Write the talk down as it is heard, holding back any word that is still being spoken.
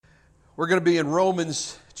We're going to be in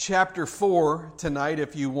Romans chapter 4 tonight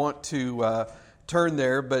if you want to turn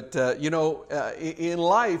there. But, in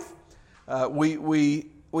life, we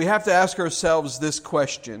have to ask ourselves this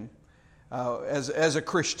question as a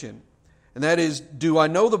Christian. And that is, do I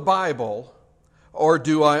know the Bible or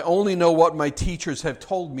do I only know what my teachers have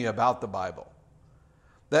told me about the Bible?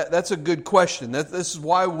 That's a good question. This is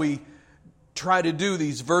why we try to do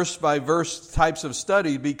these verse-by-verse types of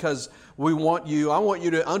study, because I want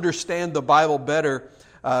you to understand the Bible better.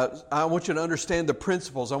 I want you to understand the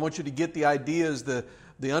principles. I want you to get the ideas, the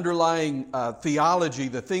underlying theology,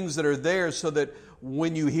 the things that are there, so that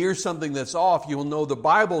when you hear something that's off, you'll know the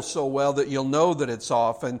Bible so well that you'll know that it's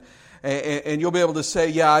off. And you'll be able to say,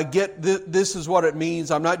 yeah, I get this is what it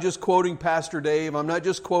means. I'm not just quoting Pastor Dave. I'm not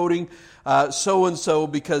just quoting so-and-so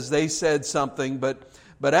because they said something.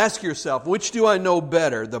 But ask yourself, which do I know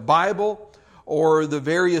better, the Bible or the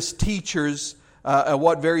various teachers,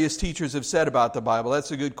 what various teachers have said about the Bible?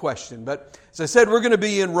 That's a good question. But as I said, we're going to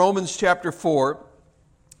be in Romans chapter 4.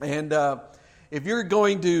 And if you're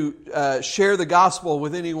going to share the gospel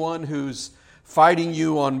with anyone who's fighting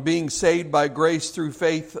you on being saved by grace through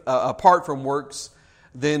faith apart from works,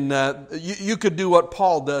 then you could do what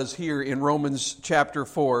Paul does here in Romans chapter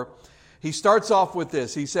 4. He starts off with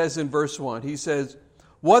this. He says in verse 1, he says,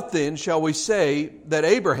 "What then shall we say that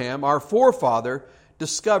Abraham, our forefather,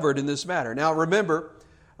 discovered in this matter?" Now remember,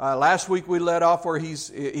 last week we led off where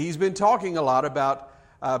he's been talking a lot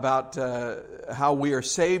about how we are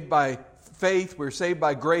saved by faith. We're saved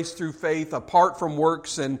by grace through faith apart from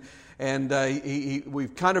works, and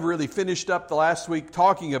we've kind of really finished up the last week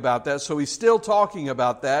talking about that. So he's still talking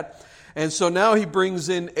about that, and so now he brings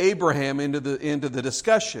in Abraham into the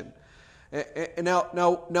discussion. And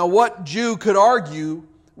now, what Jew could argue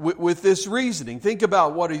with this reasoning? Think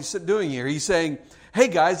about what he's doing here. He's saying, "Hey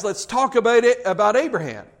guys, let's talk about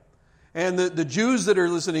Abraham." And the Jews that are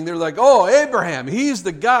listening, they're like, "Oh, Abraham, he's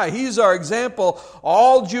the guy. He's our example.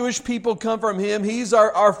 All Jewish people come from him. He's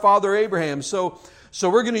our father Abraham. So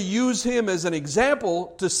we're going to use him as an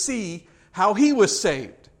example to see how he was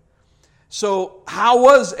saved." So how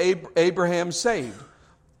was Abraham saved?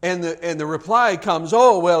 And the reply comes,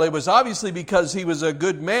 "Oh, well, it was obviously because he was a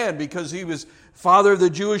good man, because he was father of the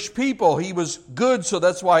Jewish people. He was good, so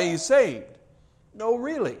that's why he's saved." No,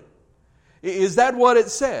 really. Is that what it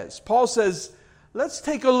says? Paul says, let's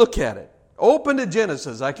take a look at it. Open to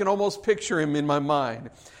Genesis. I can almost picture him in my mind.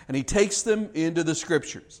 And he takes them into the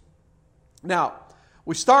Scriptures. Now,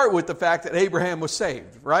 we start with the fact that Abraham was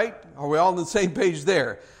saved, right? Are we all on the same page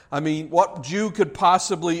there? I mean, what Jew could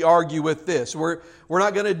possibly argue with this? We're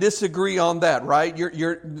not going to disagree on that, right?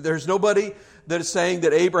 There's nobody that is saying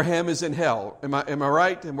that Abraham is in hell. Am I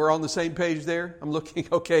right? And we're on the same page there? I'm looking,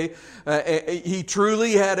 okay. He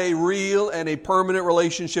truly had a real and a permanent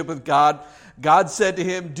relationship with God. God said to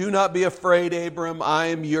him, "Do not be afraid, Abram. I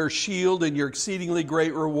am your shield and your exceedingly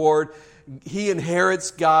great reward." He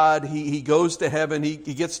inherits God. He goes to heaven. He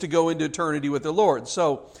gets to go into eternity with the Lord.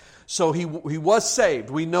 So he was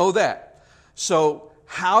saved. We know that. So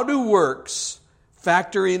how do works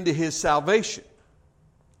factor into his salvation?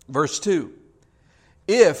 Verse 2.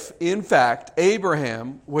 "If, in fact,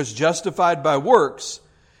 Abraham was justified by works,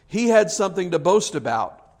 he had something to boast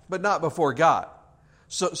about, but not before God."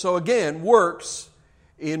 So again, works,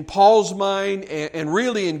 in Paul's mind and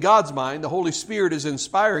really in God's mind, the Holy Spirit is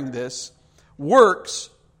inspiring this, works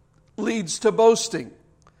leads to boasting.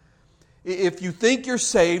 If you think you're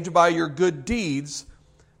saved by your good deeds,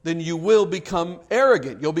 then you will become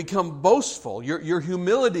arrogant. You'll become boastful. Your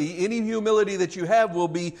humility, any humility that you have, will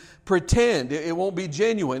be pretend. It won't be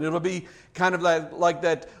genuine. It'll be kind of like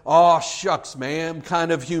that, "Oh, shucks, man,"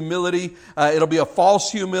 kind of humility. It'll be a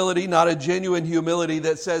false humility, not a genuine humility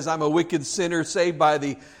that says, "I'm a wicked sinner saved by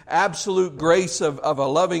the absolute grace of a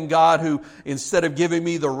loving God who, instead of giving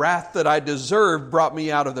me the wrath that I deserve, brought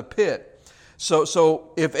me out of the pit." So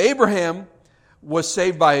if Abraham was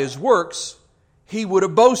saved by his works, he would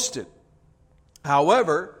have boasted.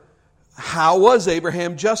 However, how was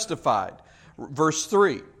Abraham justified? Verse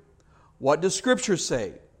 3. What does Scripture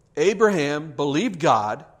say? "Abraham believed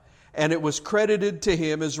God, and it was credited to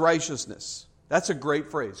him as righteousness." That's a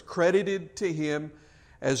great phrase. Credited to him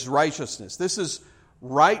as righteousness. This is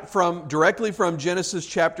directly from Genesis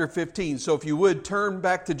chapter 15. So if you would, turn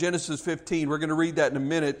back to Genesis 15. We're going to read that in a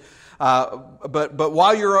minute. But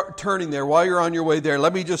while you're turning there, while you're on your way there,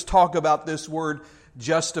 let me just talk about this word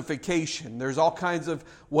justification. There's all kinds of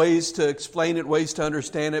ways to explain it, ways to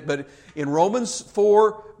understand it. But in Romans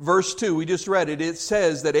 4, verse 2, we just read it, it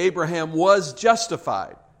says that Abraham was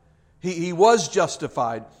justified. He was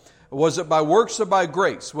justified. Was it by works or by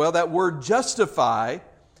grace? Well, that word justify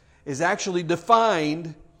is actually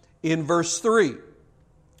defined in verse 3,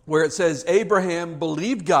 where it says, Abraham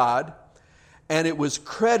believed God, and it was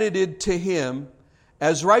credited to him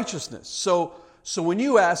as righteousness. So when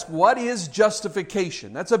you ask, what is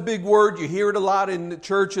justification? That's a big word. You hear it a lot in the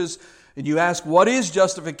churches. And you ask, what is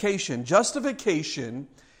justification? Justification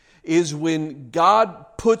is when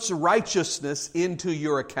God puts righteousness into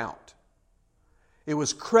your account. It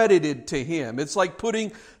was credited to him. It's like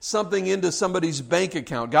putting something into somebody's bank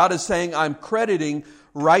account. God is saying, I'm crediting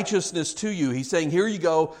righteousness to you. He's saying, here you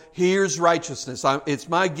go. Here's righteousness. It's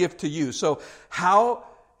my gift to you. So how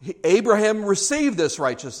Abraham received this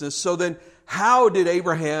righteousness. So then how did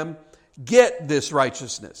Abraham get this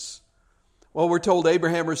righteousness? Well, we're told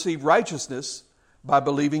Abraham received righteousness by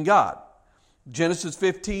believing God. Genesis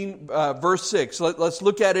 15, verse 6. Let's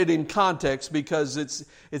look at it in context because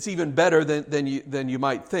it's even better than you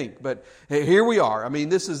might think. But here we are. I mean,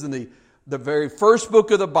 this is in the very first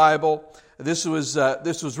book of the Bible. This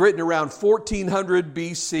was written around 1400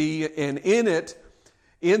 BC, and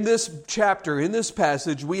in this chapter, in this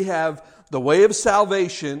passage, we have the way of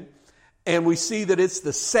salvation. And we see that it's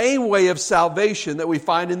the same way of salvation that we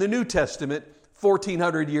find in the New Testament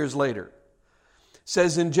 1,400 years later. It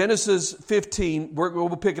says in Genesis 15,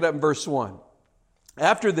 we'll pick it up in verse 1.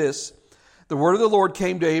 After this, the word of the Lord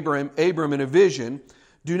came to Abram in a vision.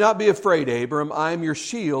 Do not be afraid, Abram. I am your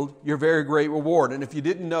shield, your very great reward. And if you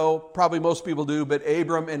didn't know, probably most people do, but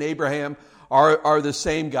Abram and Abraham are the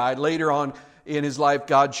same guy. Later on in his life,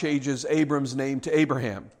 God changes Abram's name to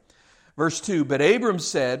Abraham. Verse 2, but Abram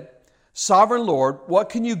said, Sovereign Lord, what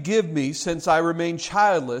can you give me since I remain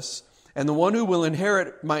childless, and the one who will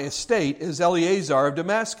inherit my estate is Eliezer of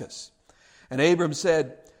Damascus? And Abram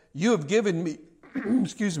said, You have given me,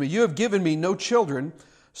 you have given me no children,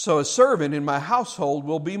 so a servant in my household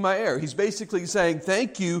will be my heir. He's basically saying,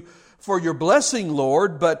 thank you for your blessing,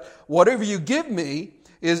 Lord, but whatever you give me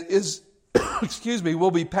is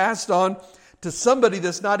will be passed on to somebody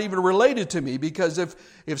that's not even related to me, because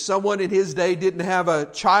if someone in his day didn't have a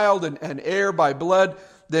child, an heir by blood,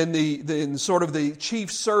 then the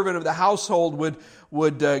chief servant of the household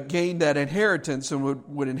would gain that inheritance and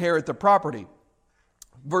would inherit the property.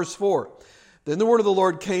 Verse 4, then the word of the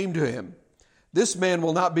Lord came to him, this man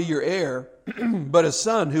will not be your heir, but a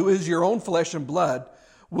son who is your own flesh and blood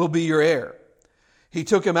will be your heir. He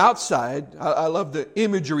took him outside. I love the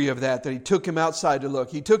imagery of that he took him outside to look.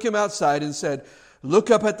 He took him outside and said, look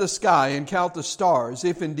up at the sky and count the stars,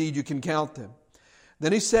 if indeed you can count them.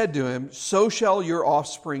 Then he said to him, so shall your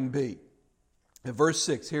offspring be. In verse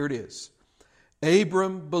 6, here it is.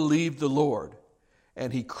 Abram believed the Lord,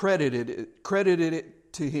 and he credited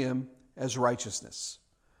it to him as righteousness.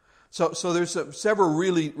 So there's several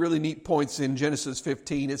really, really neat points in Genesis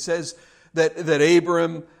 15. It says that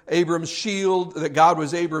Abram's shield, that God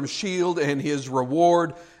was Abram's shield and his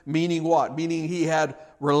reward, meaning what? Meaning he had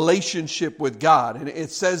relationship with God. And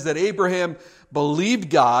it says that Abraham believed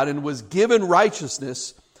God and was given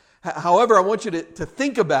righteousness. However, I want you to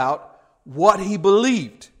think about what he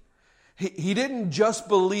believed. He didn't just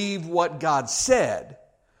believe what God said,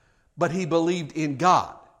 but he believed in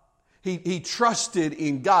God. He trusted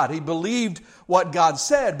in God. He believed what God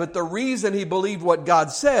said, but the reason he believed what God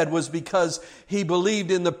said was because he believed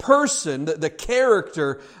in the person, the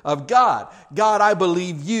character of God. God, I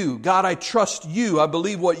believe you. God, I trust you. I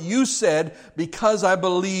believe what you said because I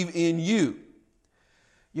believe in you.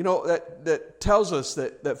 You know, that tells us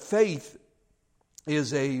that faith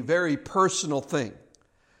is a very personal thing.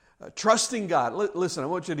 Trusting God. Listen, I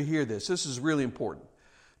want you to hear this. This is really important.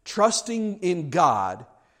 Trusting in God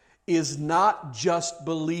is not just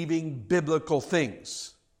believing biblical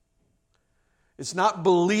things. It's not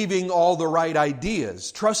believing all the right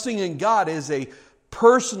ideas. Trusting in God is a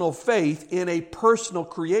personal faith in a personal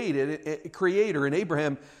creator, and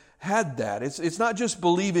Abraham had that. It's not just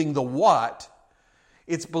believing the what,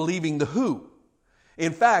 it's believing the who.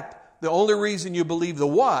 In fact, the only reason you believe the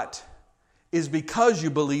what is because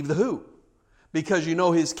you believe the who. Because you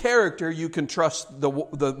know his character, you can trust the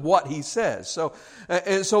what he says. So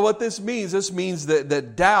what this means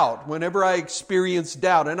that doubt, whenever I experience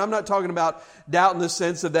doubt, and I'm not talking about doubt in the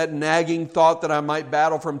sense of that nagging thought that I might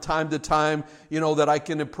battle from time to time, that I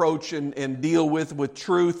can approach and deal with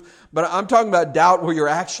truth. But I'm talking about doubt where you're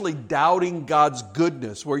actually doubting God's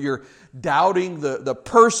goodness, where you're doubting the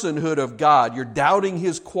personhood of God. You're doubting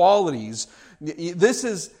his qualities. This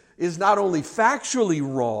is not only factually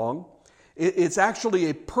wrong, it's actually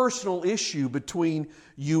a personal issue between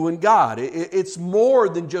you and God. It's more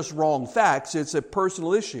than just wrong facts. It's a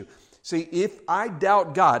personal issue. See, if I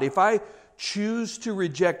doubt God, if I choose to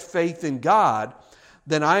reject faith in God,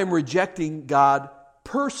 then I am rejecting God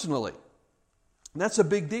personally. And that's a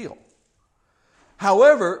big deal.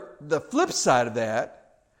 However, the flip side of that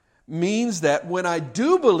means that when I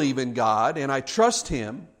do believe in God and I trust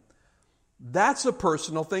Him, that's a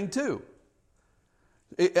personal thing too.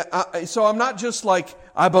 So I'm not just like,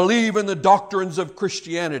 I believe in the doctrines of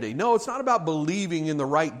Christianity. No, it's not about believing in the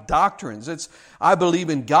right doctrines. It's, I believe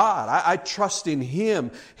in God. I trust in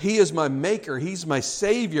Him. He is my maker. He's my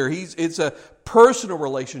Savior. It's a personal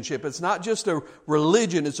relationship. It's not just a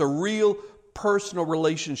religion. It's a real personal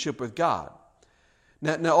relationship with God.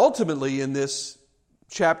 Now ultimately in this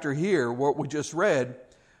chapter here, what we just read,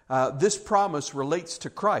 this promise relates to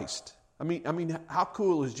Christ. I mean, how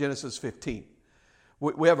cool is Genesis 15?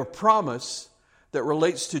 We have a promise that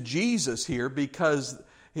relates to Jesus here because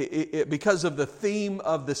of the theme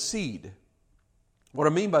of the seed. What I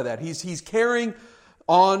mean by that, he's carrying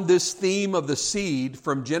on this theme of the seed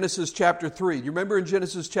from Genesis chapter 3. You remember in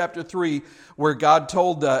Genesis chapter 3 where God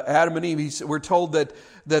told Adam and Eve, we're told that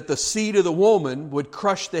the seed of the woman would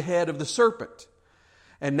crush the head of the serpent.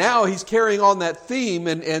 And now he's carrying on that theme,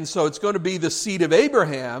 and so it's going to be the seed of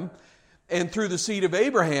Abraham. And through the seed of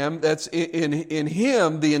Abraham, that's in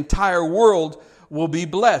him, the entire world will be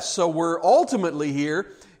blessed. So we're ultimately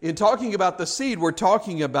here, in talking about the seed, we're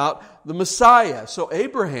talking about the Messiah. So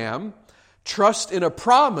Abraham trusts in a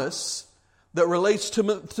promise that relates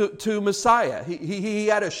to Messiah. He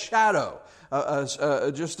had a shadow,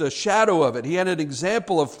 just a shadow of it. He had an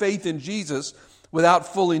example of faith in Jesus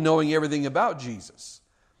without fully knowing everything about Jesus.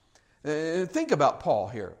 Think about Paul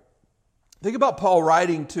here. Think about Paul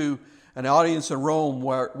writing to an audience in Rome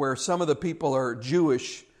where some of the people are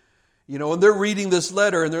Jewish, and they're reading this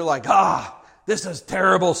letter and they're like, this is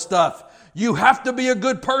terrible stuff. You have to be a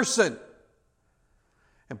good person.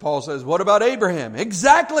 And Paul says, what about Abraham?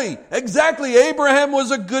 Exactly. Abraham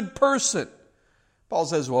was a good person. Paul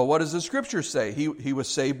says, well, what does the Scripture say? He was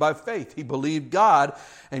saved by faith. He believed God,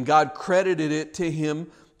 and God credited it to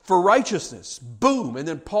him for righteousness. Boom. And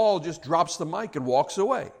then Paul just drops the mic and walks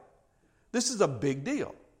away. This is a big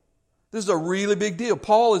deal. This is a really big deal.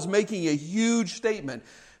 Paul is making a huge statement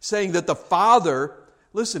saying that the Father,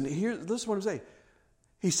 listen what I'm saying.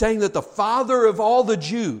 He's saying that the Father of all the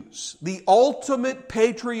Jews, the ultimate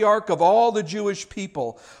patriarch of all the Jewish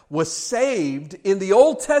people, was saved in the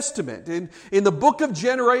Old Testament, in the book of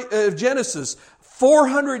Genesis,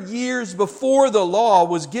 400 years before the law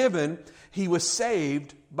was given. He was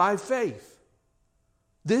saved by faith.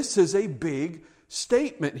 This is a big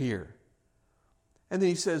statement here. And then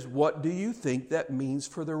he says, what do you think that means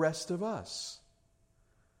for the rest of us?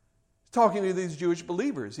 Talking to these Jewish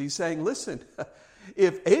believers, he's saying, listen,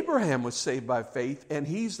 if Abraham was saved by faith and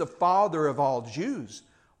he's the father of all Jews,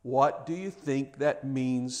 what do you think that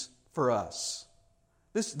means for us?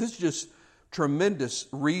 This is just tremendous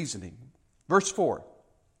reasoning. Verse 4.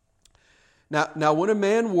 Now when a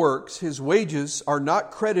man works, his wages are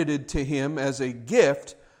not credited to him as a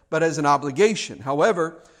gift, but as an obligation.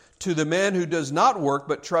 However, to the man who does not work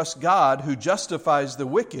but trusts God, who justifies the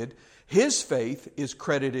wicked, his faith is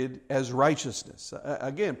credited as righteousness.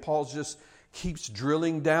 Again, Paul just keeps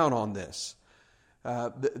drilling down on this.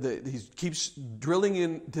 He keeps drilling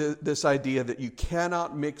into this idea that you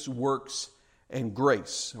cannot mix works and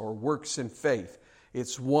grace, or works and faith.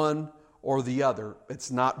 It's one or the other.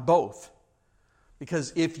 It's not both.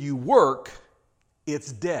 Because if you work,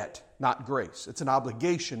 it's debt, not grace. It's an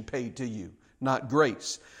obligation paid to you, not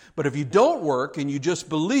grace. But if you don't work and you just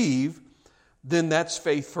believe, then that's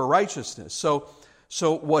faith for righteousness.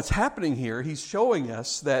 So what's happening here, he's showing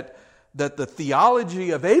us that the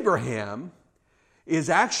theology of Abraham is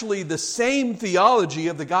actually the same theology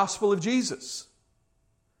of the gospel of Jesus.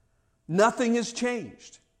 Nothing has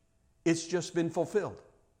changed. It's just been fulfilled.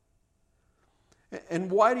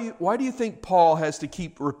 And why do you think Paul has to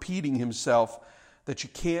keep repeating himself that you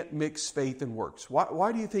can't mix faith and works?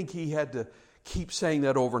 Why do you think he had to keep saying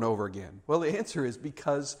that over and over again? Well, the answer is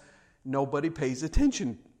because nobody pays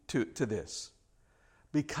attention to this.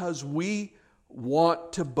 Because we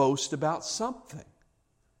want to boast about something.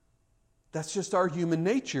 That's just our human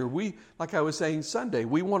nature. We, like I was saying Sunday,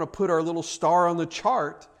 we want to put our little star on the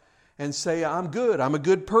chart and say, I'm good, I'm a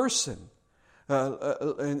good person.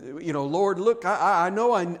 Lord, look, I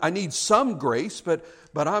know I need some grace, but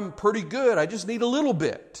I'm pretty good. I just need a little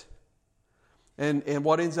bit. And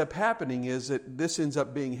what ends up happening is that this ends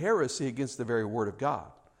up being heresy against the very Word of God.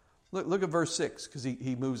 Look at verse 6, because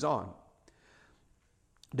he moves on.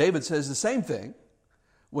 David says the same thing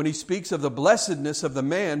when he speaks of the blessedness of the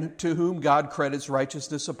man to whom God credits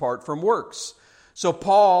righteousness apart from works. So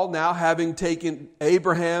Paul, now having taken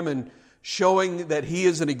Abraham and showing that he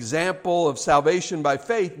is an example of salvation by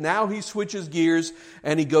faith, now he switches gears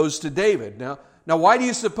and he goes to David. Now, why do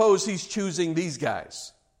you suppose he's choosing these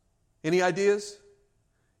guys? Any ideas?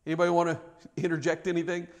 Anybody want to interject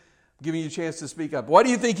anything? I'm giving you a chance to speak up. Why do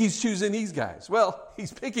you think he's choosing these guys? Well,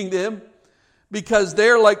 he's picking them because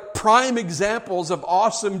they're like prime examples of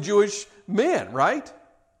awesome Jewish men, right?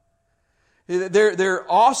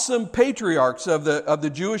 They're awesome patriarchs of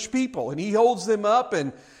the Jewish people, and he holds them up.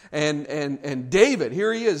 And David,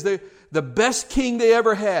 here he is, the best king they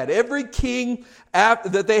ever had. Every king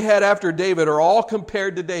that they had after David are all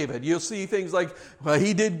compared to David. You'll see things like, well,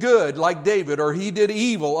 he did good like David, or he did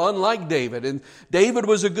evil unlike David. And David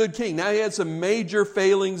was a good king. Now, he had some major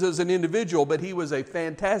failings as an individual, but he was a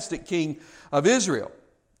fantastic king of Israel.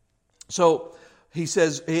 So he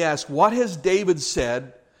asks, what has David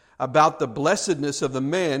said about the blessedness of the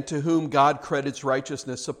man to whom God credits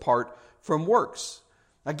righteousness apart from works?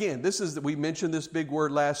 Again, we mentioned this big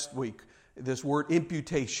word last week, this word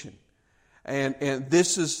imputation. And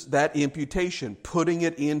this is that imputation, putting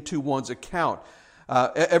it into one's account.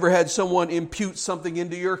 Ever had someone impute something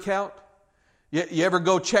into your account? You ever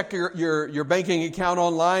go check your banking account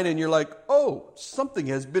online and you're like, oh, something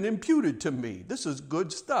has been imputed to me. This is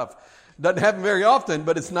good stuff. Doesn't happen very often,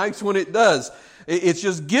 but it's nice when it does. It's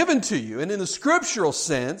just given to you. And in the scriptural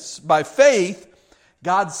sense, by faith,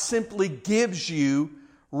 God simply gives you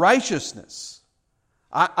righteousness.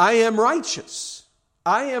 I am righteous.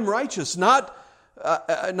 I am righteous, not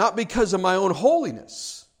because of my own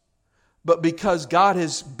holiness, but because God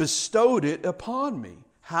has bestowed it upon me.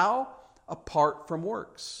 How? Apart from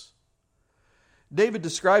works. David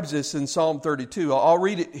describes this in Psalm 32. I'll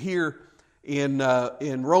read it here in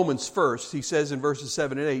Romans first. He says in verses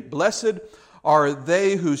 7 and 8, "Blessed are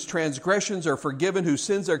they whose transgressions are forgiven, whose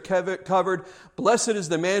sins are covered. Blessed is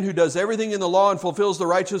the man who does everything in the law and fulfills the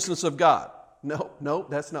righteousness of God." No,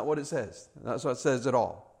 that's not what it says. That's what it says at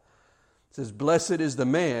all. It says, "Blessed is the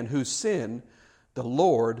man whose sin the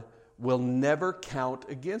Lord will never count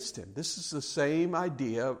against him." This is the same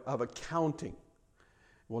idea of accounting.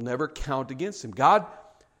 Will never count against him. God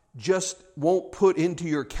just won't put into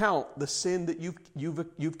your account the sin that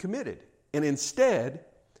you've committed. And instead,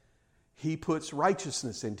 He puts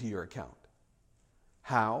righteousness into your account.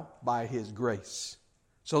 How? By His grace.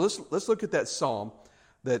 So let's look at that psalm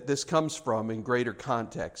that this comes from in greater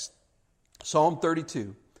context. Psalm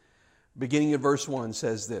 32, beginning in verse 1,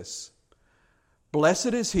 says this: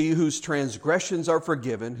 "Blessed is he whose transgressions are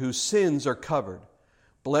forgiven, whose sins are covered.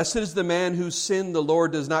 Blessed is the man whose sin the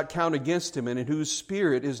Lord does not count against him, and in whose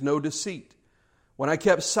spirit is no deceit. When I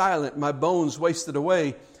kept silent, my bones wasted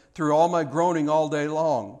away through all my groaning all day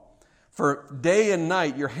long. For day and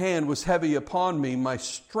night your hand was heavy upon me. My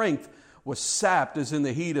strength was sapped as in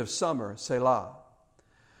the heat of summer. Selah.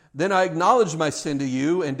 Then I acknowledged my sin to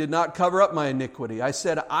you and did not cover up my iniquity. I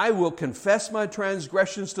said, I will confess my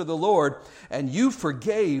transgressions to the Lord, and you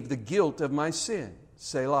forgave the guilt of my sin.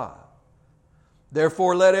 Selah.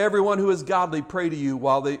 Therefore let everyone who is godly pray to you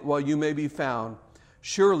while you may be found.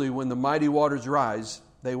 Surely when the mighty waters rise,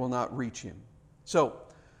 they will not reach him." So,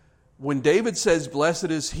 when David says,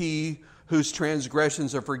 "Blessed is he whose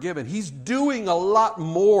transgressions are forgiven," he's doing a lot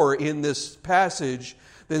more in this passage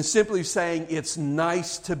than simply saying it's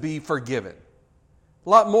nice to be forgiven. A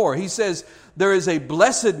lot more. He says there is a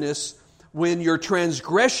blessedness when your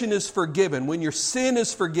transgression is forgiven, when your sin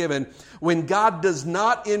is forgiven, when God does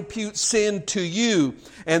not impute sin to you.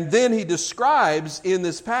 And then he describes in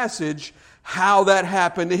this passage how that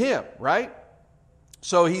happened to him, right?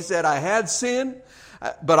 So he said, I had sin,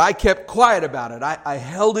 but I kept quiet about it. I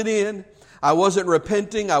held it in. I wasn't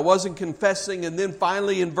repenting. I wasn't confessing. And then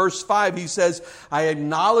finally in verse 5, he says, I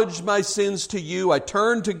acknowledged my sins to you. I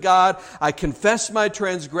turned to God. I confessed my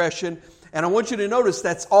transgression. And I want you to notice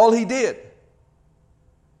that's all he did.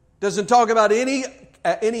 Doesn't talk about any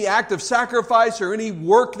act of sacrifice or any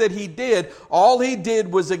work that he did. All he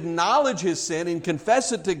did was acknowledge his sin and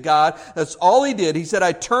confess it to God. That's all he did. He said,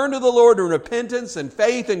 I turned to the Lord in repentance and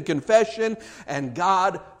faith and confession, and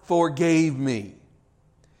God forgave me.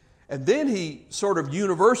 And then he sort of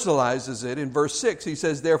universalizes it in verse 6. He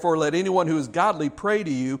says, therefore let anyone who is godly pray to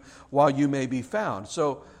you while you may be found.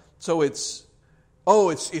 So it's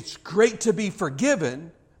great to be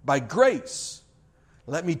forgiven by grace.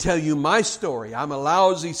 Let me tell you my story. I'm a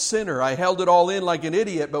lousy sinner. I held it all in like an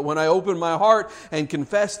idiot, but when I opened my heart and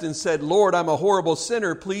confessed and said, Lord, I'm a horrible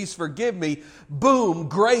sinner, please forgive me, boom,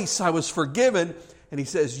 grace, I was forgiven. And he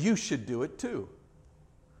says, you should do it too.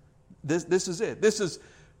 This is it. This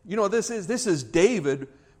is David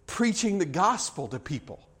preaching the gospel to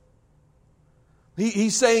people.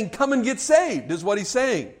 He's saying, come and get saved, is what he's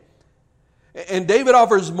saying. And David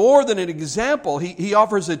offers more than an example. He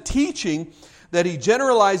offers a teaching that he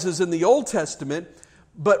generalizes in the Old Testament.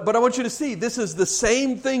 But I want you to see, this is the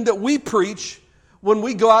same thing that we preach when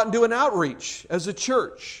we go out and do an outreach as a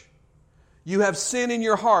church. You have sin in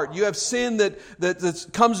your heart. You have sin that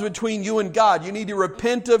comes between you and God. You need to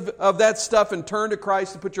repent of that stuff and turn to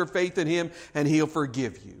Christ and put your faith in Him, and He'll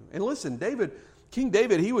forgive you. And listen, King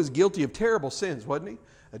David, he was guilty of terrible sins, wasn't he?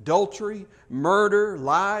 Adultery, murder,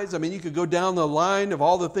 lies. I mean, you could go down the line of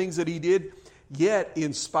all the things that he did. Yet,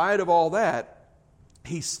 in spite of all that,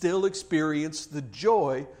 he still experienced the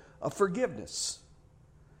joy of forgiveness.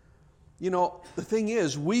 You know, the thing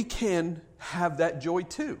is, we can have that joy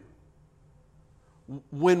too.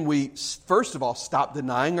 When we, first of all, stop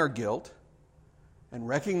denying our guilt and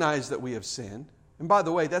recognize that we have sinned. And by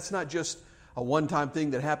the way, that's not just a one-time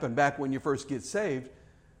thing that happened back when you first get saved.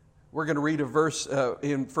 We're going to read a verse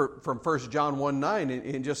from 1 John 1:9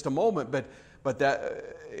 in just a moment, but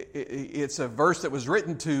that it's a verse that was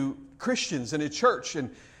written to Christians in a church,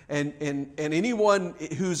 and anyone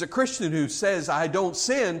who's a Christian who says, I don't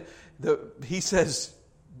sin, he says,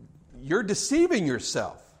 you're deceiving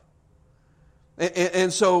yourself.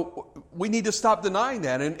 And so we need to stop denying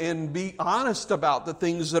that and be honest about the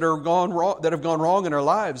things that have gone wrong in our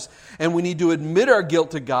lives. And we need to admit our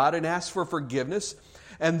guilt to God and ask for forgiveness.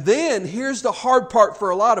 And then, here's the hard part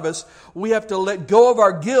for a lot of us. We have to let go of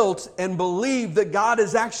our guilt and believe that God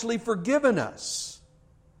has actually forgiven us.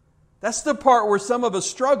 That's the part where some of us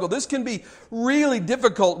struggle. This can be really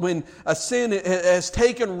difficult when a sin has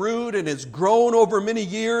taken root and has grown over many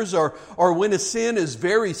years, or when a sin is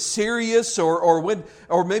very serious,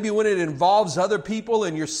 or maybe when it involves other people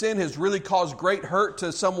and your sin has really caused great hurt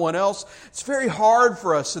to someone else. It's very hard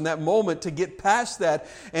for us in that moment to get past that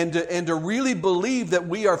and to really believe that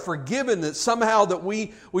we are forgiven, that somehow that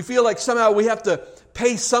we feel like somehow we have to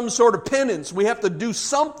pay some sort of penance. We have to do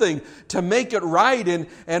something to make it right,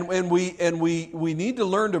 and we need to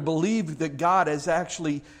learn to believe that God is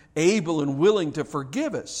actually able and willing to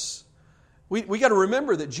forgive us. We got to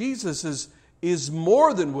remember that Jesus is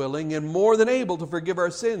more than willing and more than able to forgive our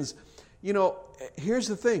sins. You know, here's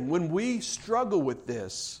the thing. When we struggle with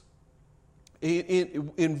this,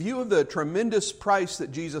 in view of the tremendous price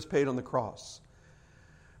that Jesus paid on the cross,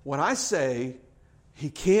 when I say He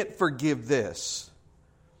can't forgive this,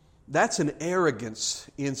 that's an arrogance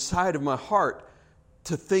inside of my heart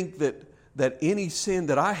to think that any sin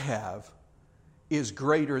that I have is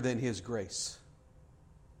greater than His grace.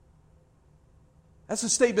 That's a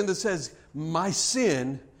statement that says, my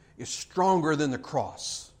sin is stronger than the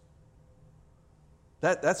cross.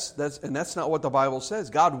 That's not what the Bible says.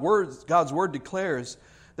 God's Word declares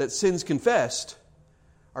that sins confessed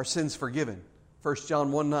are sins forgiven. 1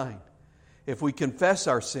 John 1:9. If we confess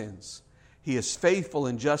our sins, He is faithful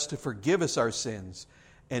and just to forgive us our sins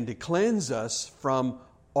and to cleanse us from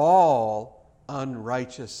all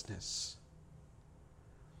unrighteousness.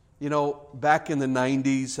 You know, back in the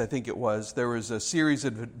 90s, I think it was, there was a series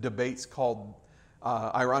of debates called,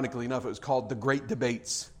 ironically enough, it was called The Great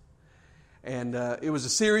Debates. And it was a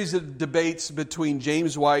series of debates between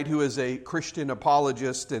James White, who is a Christian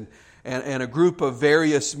apologist, and a group of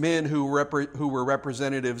various men who were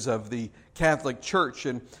representatives of the Catholic Church.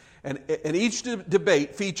 And each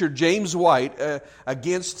debate featured James White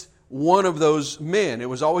against one of those men. It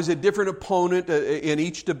was always a different opponent in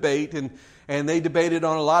each debate, and they debated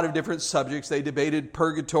on a lot of different subjects. They debated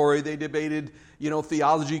purgatory. They debated,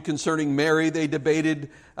 theology concerning Mary. They debated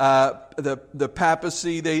the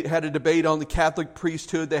papacy. They had a debate on the Catholic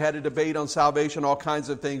priesthood. They had a debate on salvation, all kinds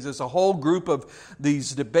of things. There's a whole group of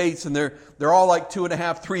these debates, and they're all like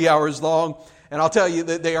 2.5, 3 hours long. And I'll tell you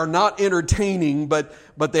that they are not entertaining, but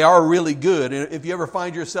they are really good. And if you ever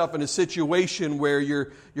find yourself in a situation where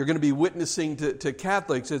you're going to be witnessing to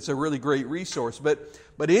Catholics, it's a really great resource.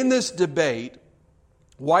 But in this debate,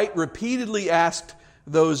 White repeatedly asked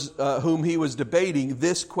those whom he was debating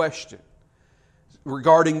this question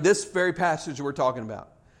regarding this very passage we're talking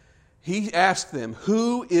about. He asked them,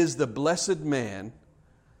 who is the blessed man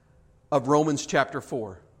of Romans chapter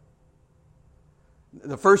 4?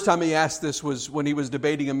 The first time he asked this was when he was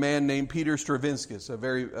debating a man named Peter Stravinskas,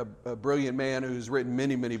 a brilliant man who's written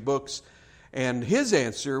many, many books. And his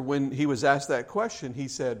answer, when he was asked that question, he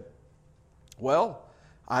said, well,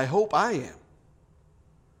 I hope I am.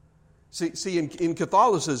 See, in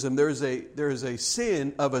Catholicism, there is a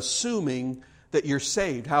sin of assuming that you're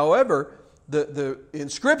saved. However, in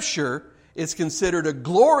Scripture, it's considered a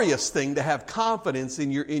glorious thing to have confidence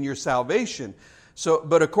in your salvation.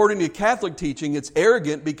 But according to Catholic teaching, it's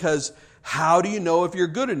arrogant because how do you know if you're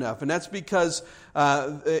good enough? And that's because,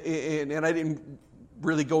 and I didn't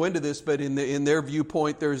really go into this, but in their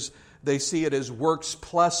viewpoint, they see it as works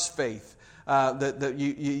plus faith.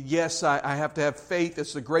 Yes, I have to have faith.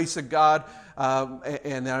 It's the grace of God,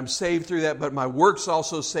 and I'm saved through that, but my works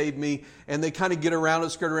also save me. And they kind of get around it,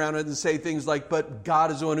 skirt around it, and say things like, but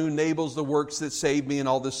God is the one who enables the works that save me, and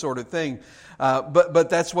all this sort of thing. But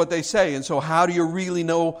that's what they say. And so how do you really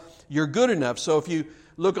know you're good enough? So if you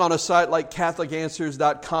look on a site like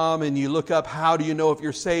CatholicAnswers.com and you look up how do you know if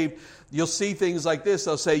you're saved, you'll see things like this.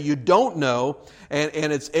 They'll say you don't know,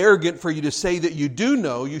 and it's arrogant for you to say that you do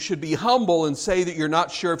know. You should be humble and say that you're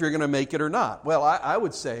not sure if you're going to make it or not. Well, I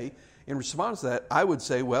would say, in response to that, I would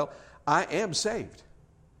say, well, I am saved.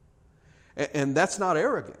 And that's not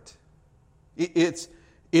arrogant.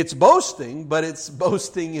 It's boasting, but it's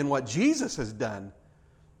boasting in what Jesus has done,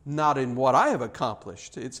 not in what I have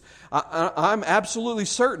accomplished. I'm absolutely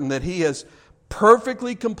certain that He has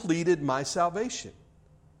perfectly completed my salvation.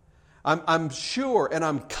 I'm sure and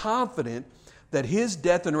I'm confident that His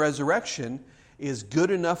death and resurrection is good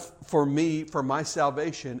enough for me, for my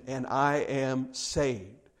salvation, and I am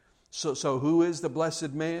saved. So who is the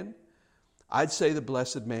blessed man? I'd say the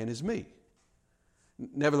blessed man is me.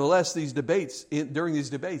 Nevertheless, during these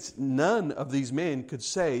debates, none of these men could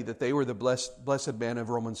say that they were the blessed man of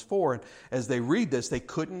Romans 4. And as they read this, they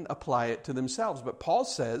couldn't apply it to themselves. But Paul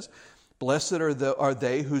says, blessed are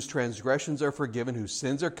they whose transgressions are forgiven, whose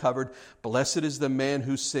sins are covered. Blessed is the man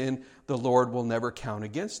whose sin the Lord will never count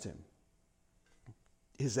against him.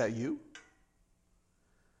 Is that you?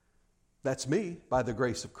 That's me, by the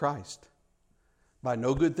grace of Christ. By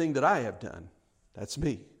no good thing that I have done. That's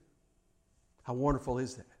me. How wonderful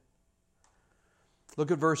is that?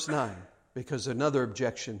 Look at verse 9, because another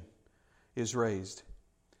objection is raised.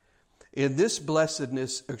 Is this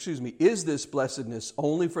blessedness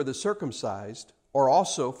only for the circumcised or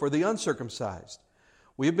also for the uncircumcised?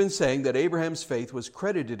 We have been saying that Abraham's faith was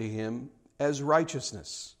credited to him as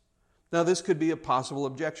righteousness. Now, this could be a possible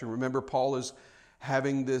objection. Remember, Paul is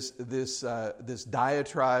having this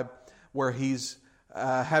diatribe where he's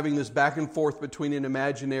having this back and forth between an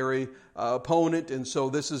imaginary opponent. And so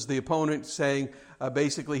this is the opponent saying,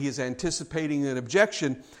 basically he's anticipating an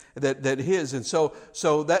objection that his. And so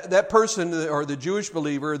that person, or the Jewish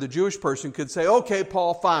believer, the Jewish person could say, okay,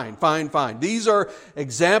 Paul, fine. These are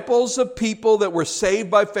examples of people that were saved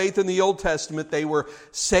by faith in the Old Testament. They were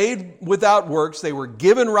saved without works. They were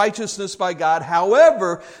given righteousness by God.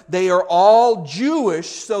 However, they are all Jewish,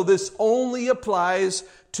 so this only applies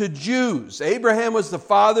to Jews. Abraham was the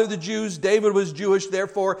father of the Jews. David was Jewish.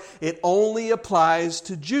 Therefore, it only applies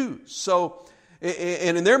to Jews. So,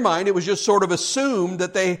 and in their mind, it was just sort of assumed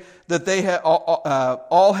that they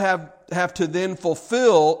all have to then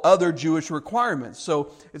fulfill other Jewish requirements.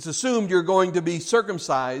 So it's assumed you're going to be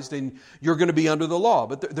circumcised and you're going to be under the law.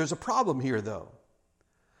 But there's a problem here, though.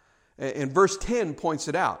 And verse 10 points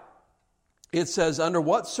it out. It says, under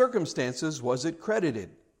what circumstances was it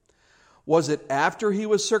credited? Was it after he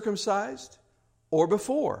was circumcised or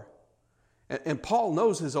before? And Paul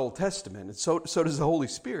knows his Old Testament, and so does the Holy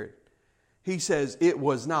Spirit. He says it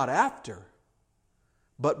was not after,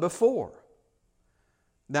 but before.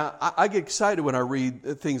 Now, I get excited when I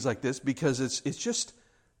read things like this because it's just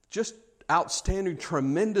outstanding,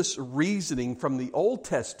 tremendous reasoning from the Old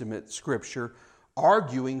Testament Scripture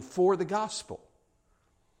arguing for the gospel.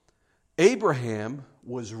 Abraham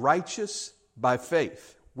was righteous by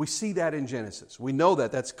faith. We see that in Genesis. We know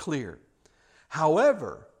that. That's clear.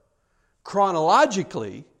 However,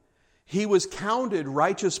 chronologically, he was counted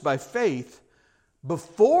righteous by faith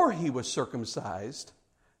before he was circumcised,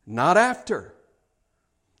 not after.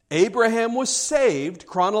 Abraham was saved,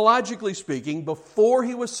 chronologically speaking, before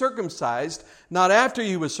he was circumcised, not after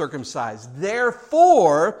he was circumcised.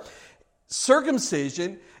 Therefore,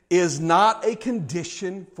 circumcision is not a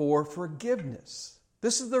condition for forgiveness.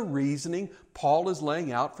 This is the reasoning Paul is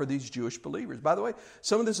laying out for these Jewish believers. By the way,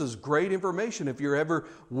 some of this is great information if you're ever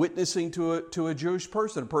witnessing to a Jewish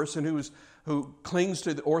person, a person who clings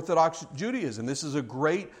to the Orthodox Judaism. This is a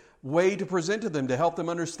great way to present to them, to help them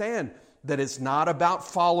understand that it's not about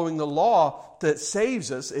following the law that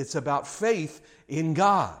saves us. It's about faith in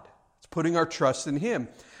God. It's putting our trust in Him.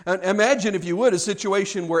 And imagine, if you would, a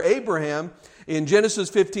situation where Abraham, in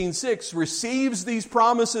Genesis 15:6, receives these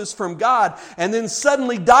promises from God and then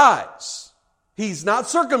suddenly dies. He's not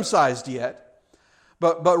circumcised yet.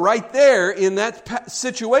 But right there in that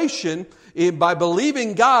situation, by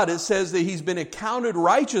believing God, it says that he's been accounted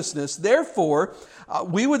righteousness. Therefore,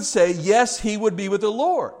 we would say, yes, he would be with the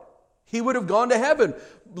Lord. He would have gone to heaven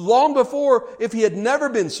long before if he had never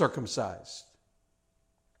been circumcised.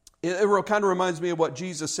 It kind of reminds me of what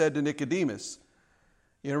Jesus said to Nicodemus.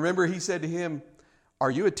 You know, remember he said to him,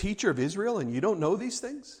 are you a teacher of Israel and you don't know these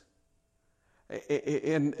things?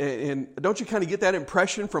 And don't you kind of get that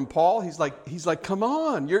impression from Paul? He's like, come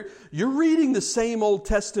on, you're reading the same Old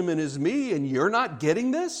Testament as me and you're not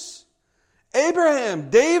getting this? Abraham,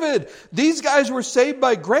 David, these guys were saved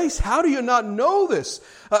by grace. How do you not know this?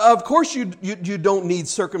 Of course you don't need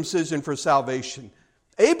circumcision for salvation.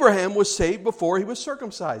 Abraham was saved before he was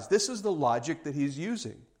circumcised. This is the logic that he's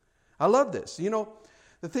using. I love this. You know,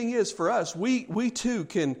 the thing is for us, we too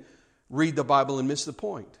can read the Bible and miss the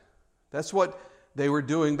point. That's what they were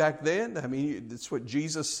doing back then. I mean, that's what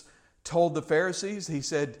Jesus told the Pharisees. He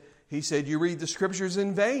said, you read the Scriptures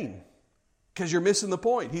in vain because you're missing the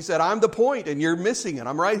point. He said, I'm the point and you're missing it.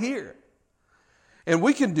 I'm right here. And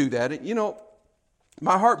we can do that. You know,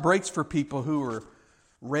 my heart breaks for people who are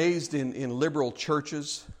raised in liberal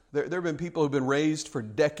churches. There have been people who've been raised for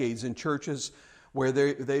decades in churches where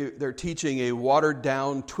they're teaching a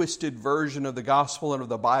watered-down, twisted version of the gospel and of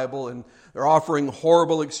the Bible, and they're offering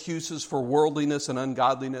horrible excuses for worldliness and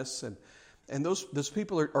ungodliness. And those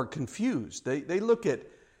people are confused. They look at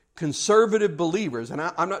conservative believers, and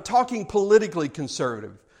I'm not talking politically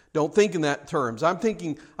conservative. Don't think in that terms. I'm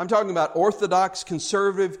talking about orthodox,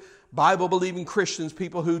 conservative, Bible-believing Christians,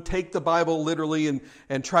 people who take the Bible literally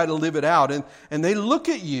and try to live it out. And they look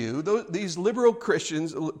at you, these liberal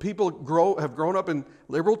Christians, people have grown up in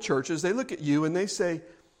liberal churches, they look at you and they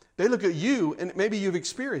look at you, and maybe you've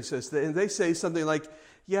experienced this, and they say something like,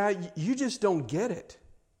 yeah, you just don't get it.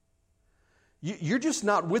 You're just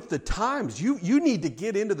not with the times. You need to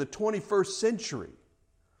get into the 21st century.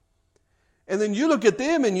 And then you look at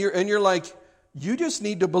them and you're like, you just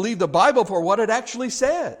need to believe the Bible for what it actually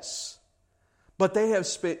says. But they have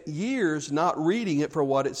spent years not reading it for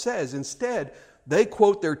what it says. Instead, they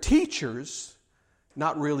quote their teachers,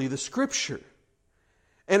 not really the Scripture.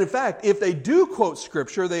 And in fact, if they do quote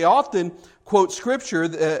Scripture, they often quote Scripture.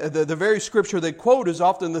 The very Scripture they quote is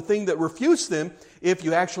often the thing that refutes them if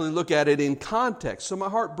you actually look at it in context. So my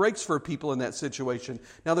heart breaks for people in that situation.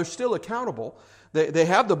 Now, they're still accountable. They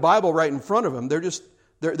have the Bible right in front of them.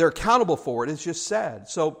 They're accountable for it. It's just sad.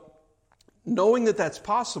 So knowing that that's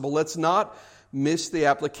possible, let's not miss the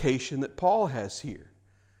application that Paul has here.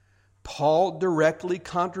 Paul directly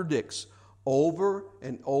contradicts over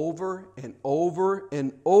and over and over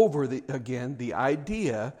and over again the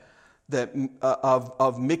idea that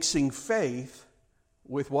of mixing faith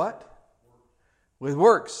with what? With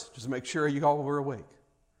works. Just make sure you all were awake.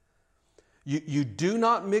 You do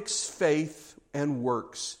not mix faith and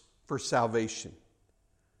works for salvation.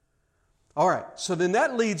 All right, so then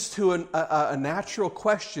that leads to a natural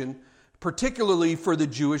question, particularly for the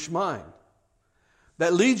Jewish mind.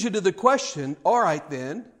 That leads you to the question, all right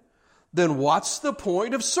then what's the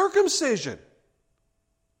point of circumcision?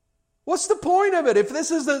 What's the point of it? If this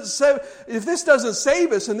doesn't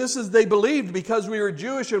save us, and this is they believed because we were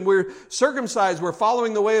Jewish and we're circumcised, we're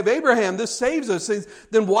following the way of Abraham, this saves us,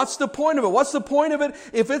 then what's the point of it? What's the point of it?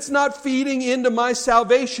 If it's not feeding into my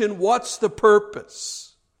salvation, what's the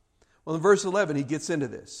purpose? Well, in verse 11, he gets into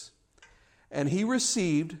this. And he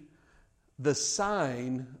received the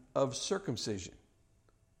sign of circumcision.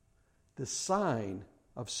 The sign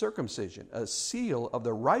of circumcision, a seal of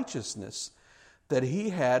the righteousness that he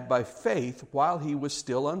had by faith while he was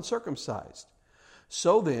still uncircumcised.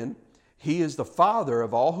 So then, he is the father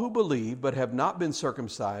of all who believe but have not been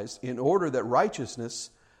circumcised, in order that righteousness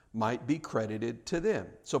might be credited to them.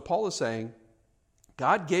 So Paul is saying,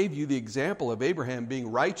 God gave you the example of Abraham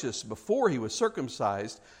being righteous before he was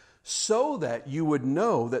circumcised so that you would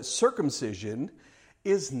know that circumcision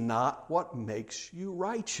is not what makes you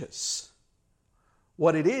righteous.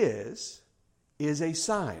 What it is a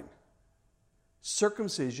sign.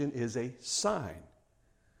 Circumcision is a sign.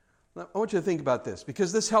 Now, I want you to think about this,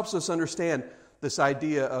 because this helps us understand this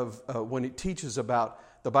idea of when it teaches about,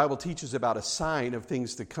 the Bible teaches about a sign of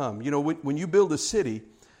things to come. You know, when you build a city,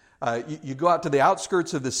 you go out to the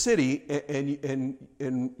outskirts of the city,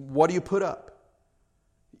 and what do you put up?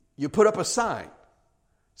 You put up a sign. It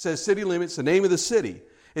says city limits, the name of the city.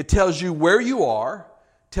 It tells you where you are,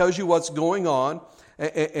 tells you what's going on,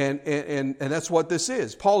 and that's what this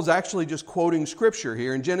is. Paul's actually just quoting Scripture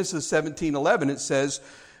here. In Genesis 17:11, it says,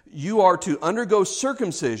 you are to undergo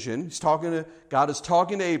circumcision. God is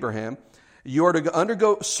talking to Abraham. You are to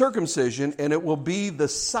undergo circumcision, and it will be the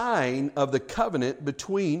sign of the covenant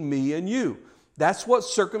between me and you. That's what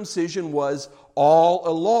circumcision was all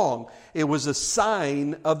along. It was a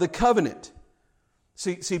sign of the covenant.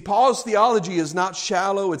 See, Paul's theology is not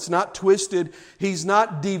shallow, it's not twisted. He's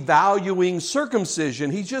not devaluing circumcision.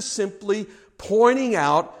 He's just simply pointing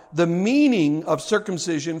out the meaning of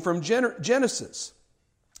circumcision from Genesis.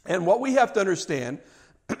 And what we have to understand,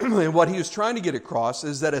 and what he was trying to get across,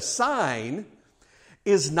 is that a sign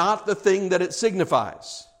is not the thing that it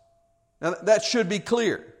signifies. Now, that should be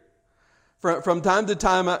clear. From time to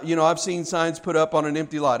time, I've seen signs put up on an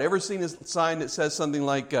empty lot. Ever seen a sign that says something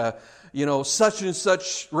like, such and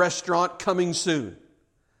such restaurant coming soon?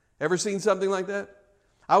 Ever seen something like that?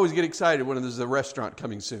 I always get excited when there's a restaurant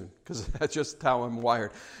coming soon, because that's just how I'm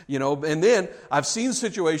wired. And then I've seen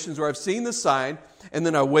situations where I've seen the sign, and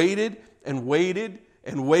then I waited and waited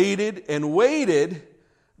and waited and waited,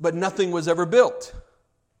 but nothing was ever built.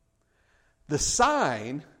 The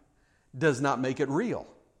sign does not make it real.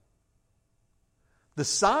 The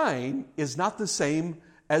sign is not the same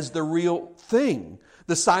as the real thing.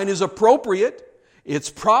 The sign is appropriate. It's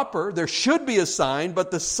proper. There should be a sign,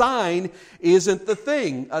 but the sign isn't the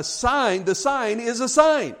thing. The sign is a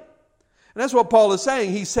sign. And that's what Paul is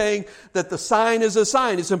saying. He's saying that the sign is a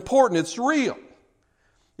sign. It's important. It's real.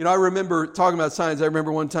 I remember talking about signs. I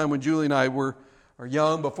remember one time when Julie and I were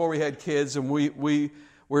young, before we had kids, and we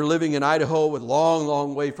were living in Idaho, with long,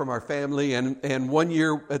 long way from our family. And one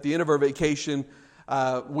year at the end of our vacation,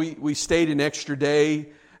 we stayed an extra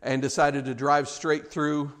day and decided to drive straight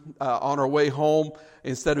through on our way home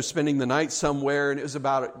instead of spending the night somewhere. And it was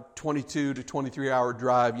about a 22 to 23 hour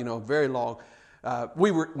drive, very long. We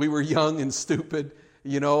were young and stupid,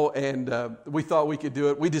 and we thought we could do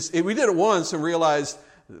it. We did it once and realized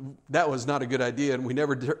that was not a good idea, and we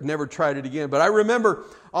never tried it again. But I remember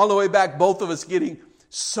on the way back, both of us getting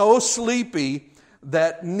so sleepy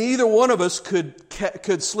that neither one of us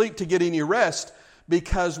could sleep to get any rest,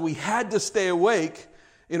 because we had to stay awake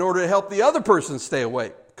in order to help the other person stay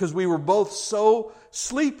awake, because we were both so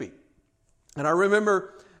sleepy. And I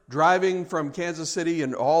remember driving from Kansas City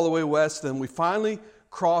and all the way west, and we finally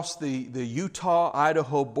crossed the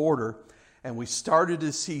Utah-Idaho border, and we started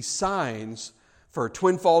to see signs for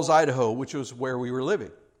Twin Falls, Idaho, which was where we were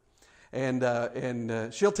living.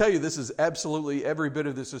 And she'll tell you this is absolutely, every bit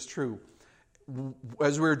of this is true.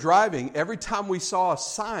 As we were driving, every time we saw a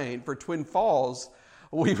sign for Twin Falls,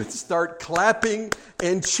 we would start clapping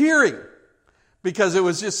and cheering, because it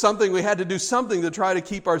was just something, we had to do something to try to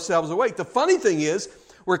keep ourselves awake. The funny thing is,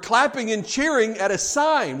 we're clapping and cheering at a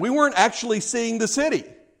sign. We weren't actually seeing the city.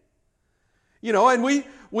 And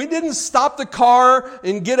we didn't stop the car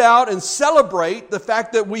and get out and celebrate the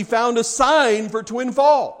fact that we found a sign for Twin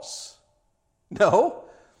Falls. No,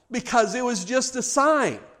 because it was just a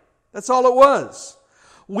sign. That's all it was.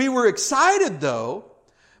 We were excited, though,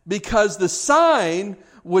 because the sign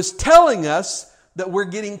was telling us that we're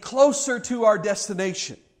getting closer to our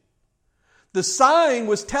destination. The sign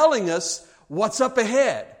was telling us what's up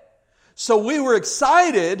ahead. So we were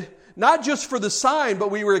excited, not just for the sign,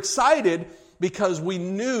 but we were excited because we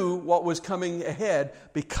knew what was coming ahead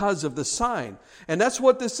because of the sign. And that's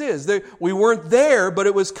what this is. We weren't there, but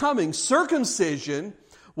it was coming. Circumcision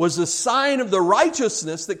was a sign of the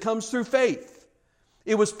righteousness that comes through faith.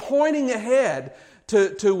 It was pointing ahead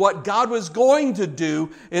to what God was going to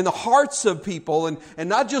do in the hearts of people, and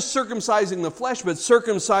not just circumcising the flesh, but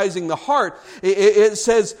circumcising the heart. It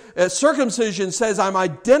says, circumcision says, I'm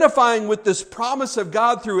identifying with this promise of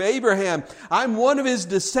God through Abraham. I'm one of his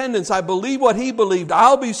descendants. I believe what he believed.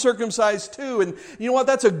 I'll be circumcised too. And you know what?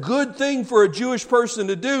 That's a good thing for a Jewish person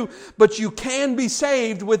to do, but you can be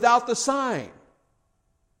saved without the sign.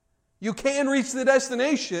 You can reach the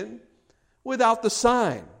destination without the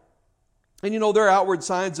sign. And there are outward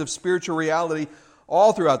signs of spiritual reality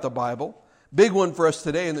all throughout the Bible. Big one for us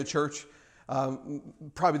today in the church,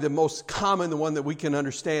 probably the most common, the one that we can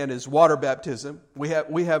understand, is water baptism. We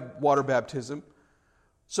have water baptism.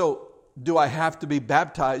 So, do I have to be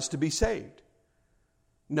baptized to be saved?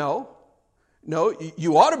 No,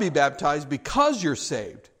 you ought to be baptized because you're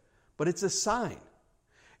saved, but it's a sign.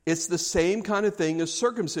 It's the same kind of thing as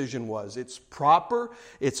circumcision was. It's proper,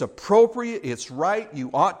 it's appropriate, it's right, you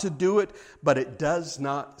ought to do it, but it does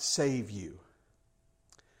not save you.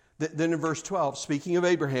 Then in verse 12, speaking of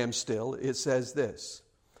Abraham still, it says this,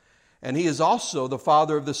 and he is also the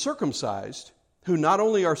father of the circumcised, who not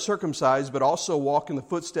only are circumcised, but also walk in the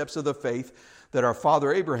footsteps of the faith that our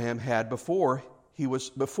father Abraham had before he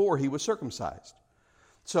was circumcised.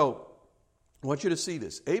 So, I want you to see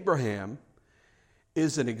this. Abraham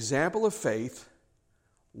is an example of faith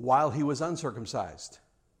while he was uncircumcised.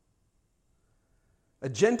 A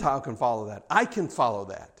Gentile can follow that. I can follow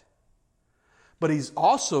that. But he's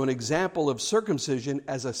also an example of circumcision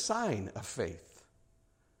as a sign of faith.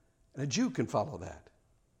 And a Jew can follow that.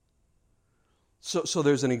 So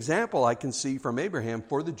there's an example I can see from Abraham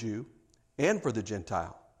for the Jew and for the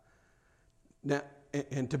Gentile. Now,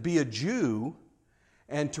 and to be a Jew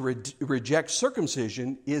And to reject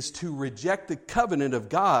circumcision is to reject the covenant of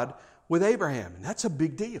God with Abraham. And that's a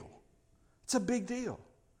big deal. It's a big deal.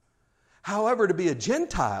 However, to be a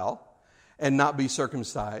Gentile and not be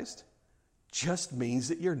circumcised just means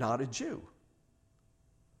that you're not a Jew.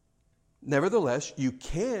 Nevertheless, you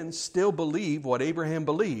can still believe what Abraham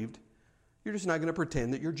believed. You're just not going to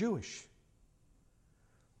pretend that you're Jewish.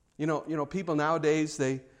 You know, people nowadays,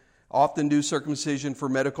 they often do circumcision for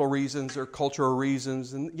medical reasons or cultural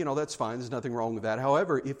reasons, and, that's fine. There's nothing wrong with that.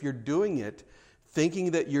 However, if you're doing it,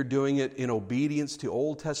 thinking that you're doing it in obedience to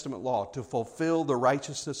Old Testament law, to fulfill the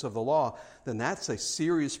righteousness of the law, then that's a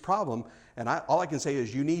serious problem. And all I can say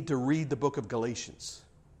is you need to read the book of Galatians.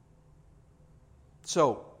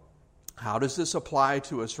 So, how does this apply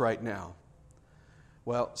to us right now?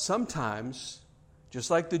 Well, sometimes,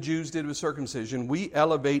 just like the Jews did with circumcision, we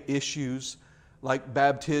elevate issues like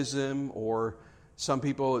baptism, or some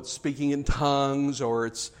people it's speaking in tongues,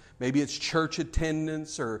 or maybe it's church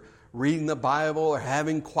attendance, or reading the Bible, or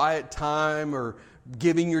having quiet time, or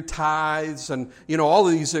giving your tithes, and all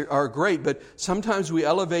of these are great. But sometimes we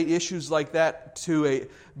elevate issues like that to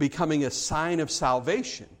becoming a sign of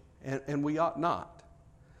salvation, and we ought not.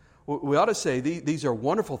 We ought to say these are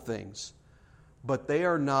wonderful things, but they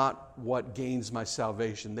are not what gains my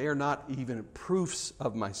salvation. They are not even proofs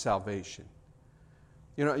of my salvation.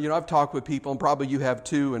 I've talked with people, and probably you have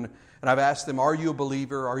too, and I've asked them, are you a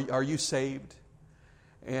believer? Are you saved?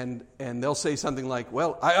 And they'll say something like,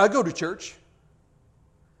 well, I go to church.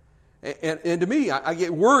 And to me, I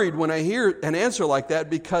get worried when I hear an answer like that,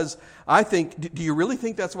 because I think, do you really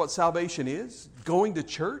think that's what salvation is? Going to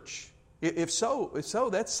church? If so,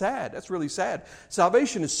 that's sad. That's really sad.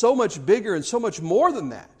 Salvation is so much bigger and so much more than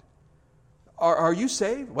that. Are you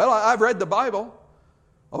saved? Well, I've read the Bible.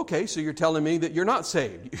 Okay, so you're telling me that you're not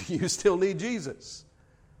saved. You still need Jesus.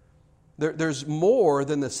 There's more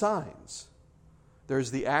than the signs.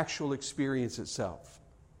 There's the actual experience itself.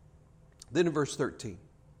 Then in verse 13.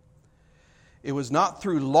 It was not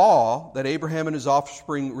through law that Abraham and his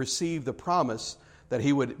offspring received the promise that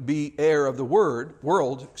he would be heir of the world,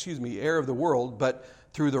 but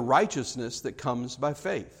through the righteousness that comes by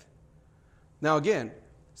faith. Now again,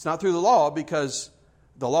 it's not through the law, because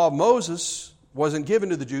the law of Moses wasn't given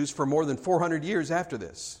to the Jews for more than 400 years after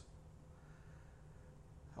this.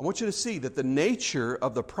 I want you to see that the nature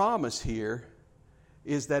of the promise here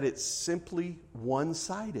is that it's simply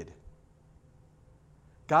one-sided.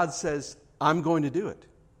 God says, I'm going to do it.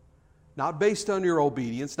 Not based on your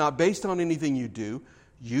obedience, not based on anything you do.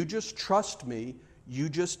 You just trust me. You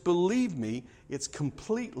just believe me. It's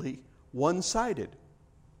completely one-sided.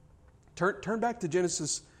 Turn back to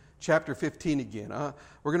Genesis chapter 15 again.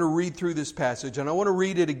 We're going to read through this passage, and I want to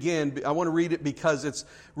read it again. I want to read it because it's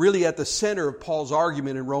really at the center of Paul's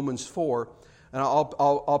argument in Romans 4. And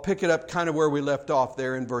I'll pick it up kind of where we left off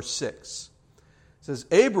there in verse 6. It says,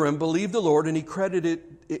 Abram believed the Lord, and he credited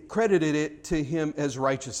it to him as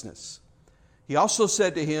righteousness. He also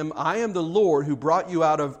said to him, I am the Lord who brought you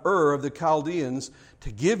out of Ur of the Chaldeans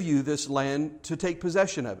to give you this land to take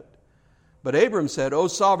possession of it. But Abram said, O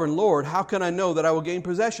sovereign Lord, how can I know that I will gain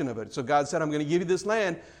possession of it? So God said, I'm going to give you this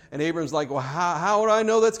land. And Abram's like, well, how would I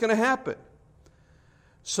know that's going to happen?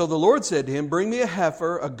 So the Lord said to him, bring me a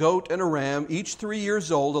heifer, a goat, and a ram, each 3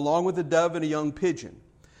 years old, along with a dove and a young pigeon.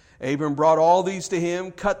 Abram brought all these to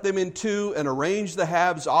him, cut them in two, and arranged the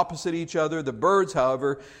halves opposite each other. The birds,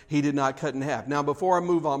 however, he did not cut in half. Now, before I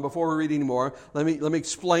move on, before we read anymore, let me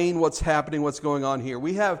explain what's happening, what's going on here.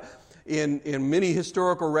 We have, in many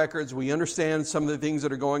historical records, we understand some of the things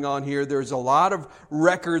that are going on here. There's a lot of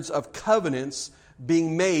records of covenants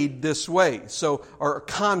being made this way, or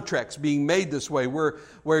contracts being made this way,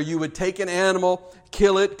 where you would take an animal,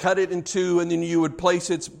 kill it, cut it in two, and then you would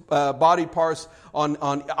place its body parts on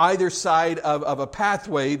either side of a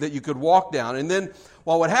pathway that you could walk down. And then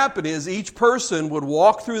what would happen is each person would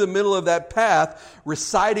walk through the middle of that path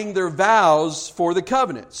reciting their vows for the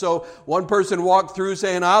covenant. So one person walked through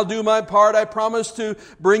saying, I'll do my part. I promise to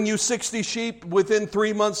bring you 60 sheep within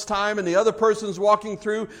 3 months' time. And the other person's walking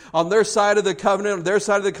through on their side of the covenant, on their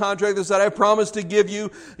side of the contract. They said, I promise to give you,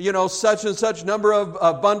 such and such number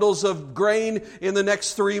of bundles of grain in the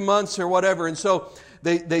next 3 months or whatever. And so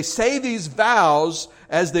They say these vows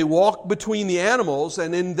as they walk between the animals,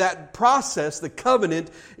 and in that process, the covenant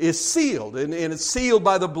is sealed. And it's sealed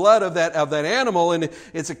by the blood of that animal, and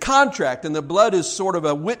it's a contract, and the blood is sort of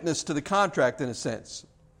a witness to the contract in a sense.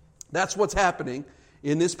 That's what's happening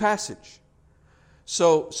in this passage.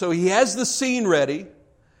 So he has the scene ready.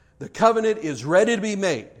 The covenant is ready to be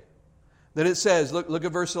made. Then it says, look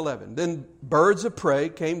at verse 11. Then birds of prey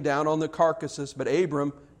came down on the carcasses, but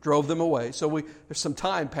Abram drove them away. So there's some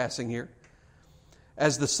time passing here.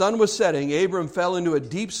 As the sun was setting, Abram fell into a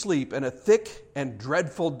deep sleep, and a thick and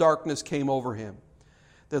dreadful darkness came over him.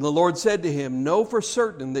 Then the Lord said to him, know for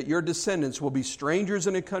certain that your descendants will be strangers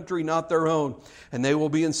in a country not their own, and they will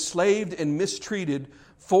be enslaved and mistreated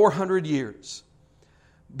 400 years.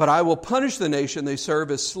 But I will punish the nation they serve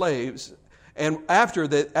as slaves, and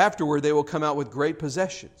afterward they will come out with great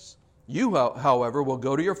possessions. You, however, will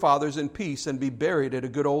go to your fathers in peace and be buried at a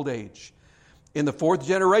good old age. In the 4th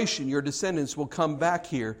generation your descendants will come back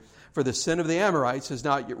here, for the sin of the Amorites has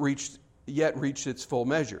not yet reached its full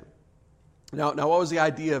measure. Now, what was the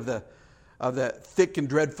idea of that thick and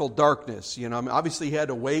dreadful darkness? Obviously he had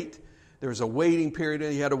to wait. There was a waiting period,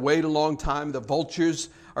 and he had to wait a long time. The vultures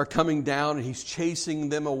are coming down, and he's chasing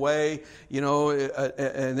them away.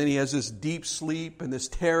 And then he has this deep sleep and this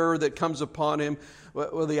terror that comes upon him.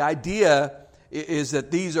 Well, the idea is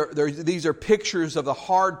that these are pictures of the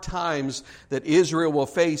hard times that Israel will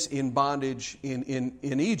face in bondage in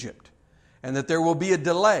Egypt, and that there will be a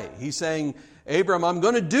delay. He's saying, Abram, I'm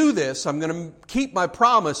going to do this. I'm going to keep my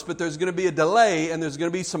promise, but there's going to be a delay, and there's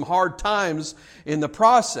going to be some hard times in the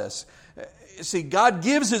process. See, God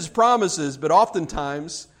gives His promises, but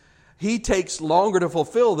oftentimes He takes longer to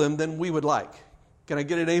fulfill them than we would like. Can I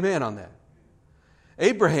get an amen on that?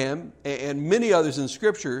 Abraham and many others in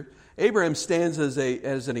Scripture, Abraham stands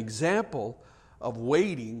as an example of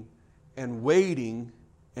waiting and waiting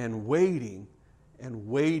and waiting and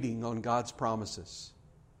waiting on God's promises.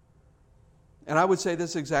 And I would say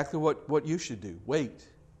this is exactly what you should do. Wait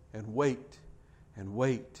and wait and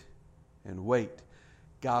wait and wait.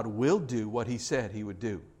 God will do what He said He would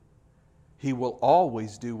do. He will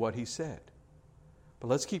always do what He said. But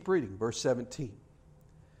let's keep reading. Verse 17.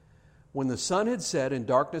 When the sun had set and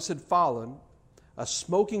darkness had fallen, a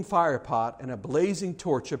smoking firepot and a blazing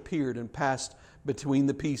torch appeared and passed between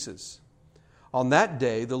the pieces. On that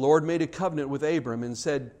day, the Lord made a covenant with Abram and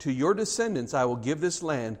said, to your descendants I will give this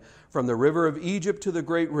land from the river of Egypt to the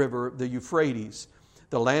great river, the Euphrates,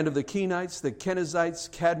 the land of the Kenites, the Kenizzites,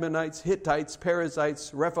 Cadmonites, Hittites,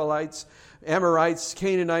 Perizzites, Rephaites, Amorites,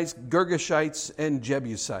 Canaanites, Girgashites, and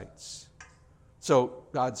Jebusites. So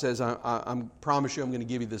God says, I promise you I'm going to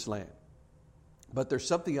give you this land. But there's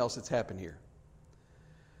something else that's happened here.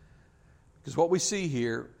 Because what we see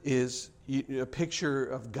here is a picture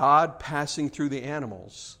of God passing through the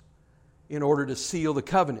animals in order to seal the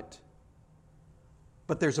covenant.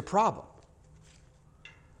 But there's a problem.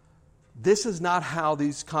 This is not how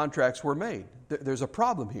these contracts were made. There's a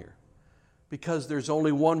problem here. Because there's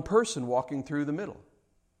only one person walking through the middle.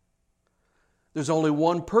 There's only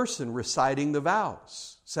one person reciting the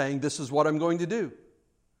vows, saying, this is what I'm going to do.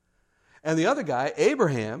 And the other guy,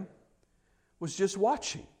 Abraham, was just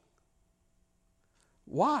watching.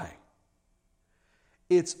 Why?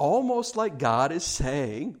 It's almost like God is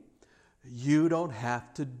saying, you don't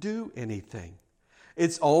have to do anything.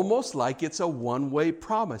 It's almost like it's a one-way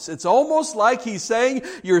promise. It's almost like He's saying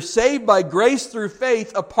you're saved by grace through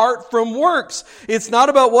faith apart from works. It's not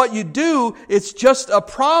about what you do. It's just a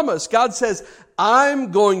promise. God says,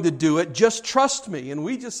 I'm going to do it. Just trust me. And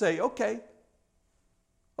we just say, okay.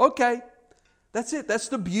 That's it. That's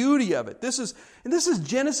the beauty of it. This is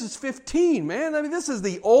Genesis 15, man. I mean, this is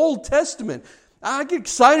the Old Testament. I get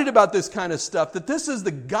excited about this kind of stuff, that this is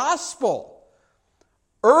the gospel.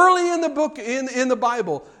 Early in the book, in the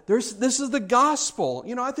Bible, this is the gospel.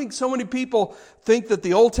 I think so many people think that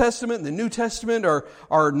the Old Testament and the New Testament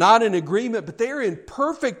are not in agreement, but they are in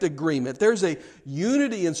perfect agreement. There's a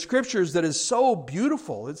unity in Scriptures that is so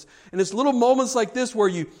beautiful. And it's little moments like this where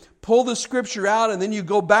you pull the Scripture out and then you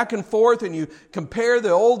go back and forth and you compare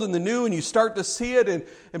the old and the new and you start to see it,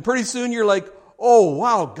 and pretty soon you're like, oh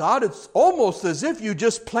wow, God, it's almost as if you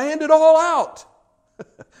just planned it all out.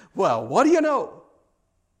 Well, what do you know?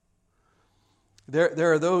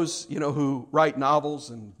 There are those, who write novels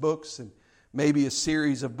and books and maybe a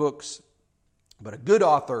series of books. But a good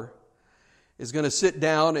author is going to sit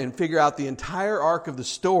down and figure out the entire arc of the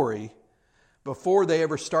story before they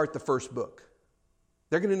ever start the first book.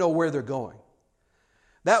 They're going to know where they're going.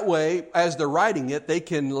 That way, as they're writing it, they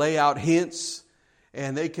can lay out hints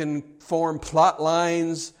and they can form plot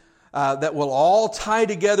lines that will all tie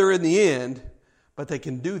together in the end, but they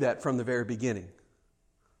can do that from the very beginning.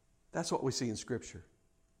 That's what we see in Scripture.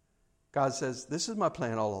 God says, this is my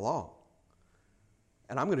plan all along.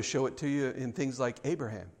 And I'm going to show it to you in things like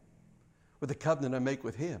Abraham, with the covenant I make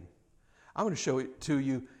with him. I'm going to show it to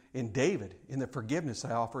you in David, in the forgiveness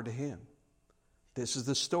I offer to him. This is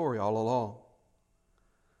the story all along.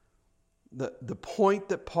 The point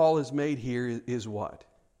that Paul has made here is what?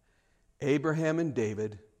 Abraham and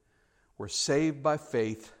David We're saved by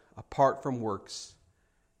faith apart from works,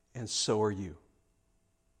 and so are you.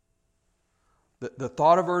 The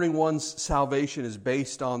thought of earning one's salvation is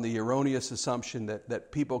based on the erroneous assumption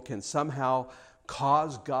that people can somehow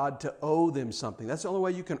cause God to owe them something. That's the only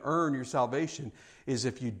way you can earn your salvation, is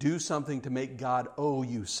if you do something to make God owe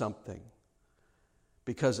you something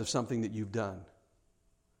because of something that you've done.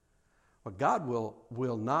 But God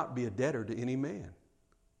will not be a debtor to any man.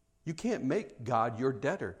 You can't make God your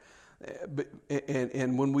debtor.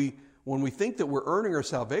 And when we think that we're earning our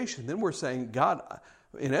salvation, then we're saying, God,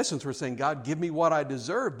 in essence, we're saying, God, give me what I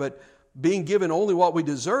deserve. But being given only what we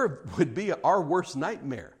deserve would be our worst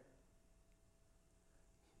nightmare.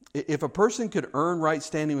 If a person could earn right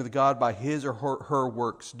standing with God by his or her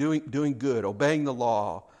works, doing good, obeying the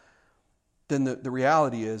law, then the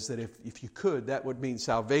reality is that if you could, that would mean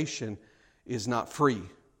salvation is not free.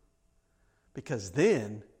 Because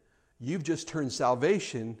then you've just turned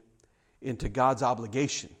salvation into God's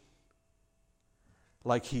obligation.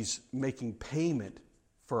 Like He's making payment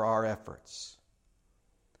for our efforts.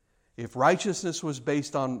 If righteousness was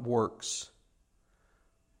based on works,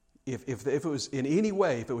 if it was in any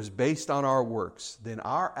way, if it was based on our works, then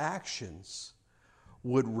our actions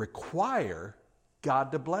would require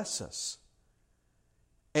God to bless us.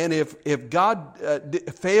 And if God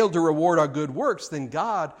failed to reward our good works, then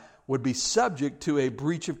God would be subject to a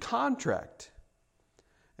breach of contract.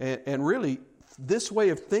 And really, this way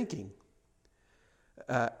of thinking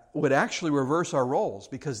would actually reverse our roles,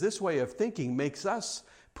 because this way of thinking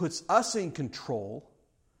puts us in control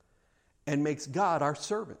and makes God our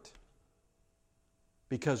servant.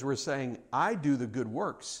 Because we're saying, I do the good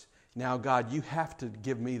works. Now, God, you have to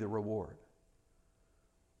give me the reward.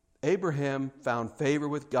 Abraham found favor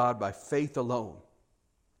with God by faith alone,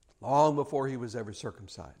 long before he was ever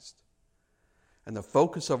circumcised. And the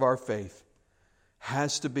focus of our faith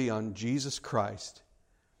has to be on Jesus Christ,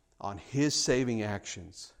 on His saving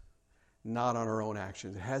actions, not on our own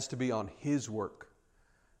actions. It has to be on His work,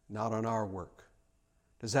 not on our work.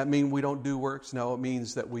 Does that mean we don't do works? No, it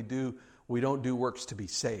means that we don't do works to be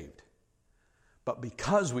saved. But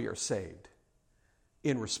because we are saved,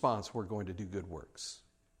 in response, we're going to do good works.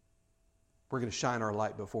 We're going to shine our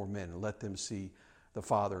light before men and let them see the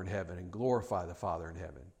Father in heaven and glorify the Father in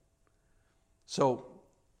heaven. So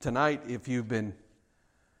tonight, if you've been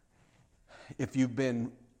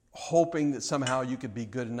hoping that somehow you could be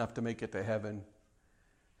good enough to make it to heaven,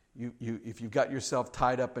 if you've got yourself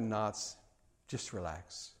tied up in knots, just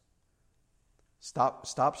relax.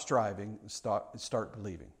 Stop striving and start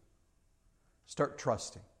believing. Start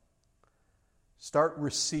trusting. Start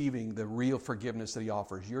receiving the real forgiveness that He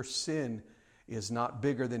offers. Your sin is not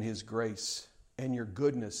bigger than His grace, and your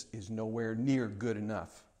goodness is nowhere near good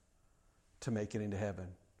enough to make it into heaven.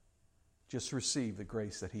 Just receive the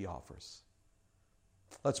grace that He offers.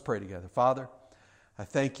 Let's pray together. Father, I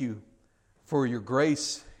thank You for Your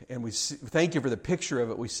grace, and we thank You for the picture of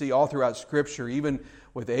it we see all throughout Scripture, even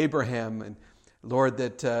with Abraham. And Lord,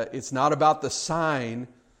 that it's not about the sign,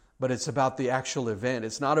 but it's about the actual event.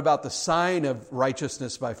 It's not about the sign of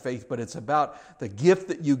righteousness by faith, but it's about the gift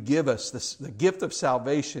that You give us, the gift of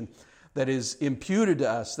salvation that is imputed to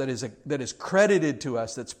us, that is credited to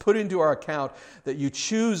us, that's put into our account, that You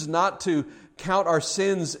choose not to count our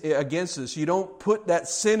sins against us. You don't put that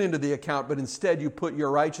sin into the account, but instead You put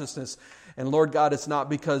Your righteousness. And Lord God, it's not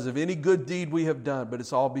because of any good deed we have done, but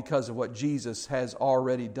it's all because of what Jesus has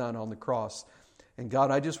already done on the cross. And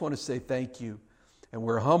God, I just want to say thank You. And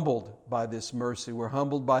we're humbled by this mercy. We're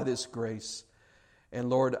humbled by this grace. And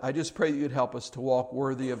Lord, I just pray that You'd help us to walk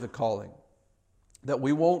worthy of the calling. That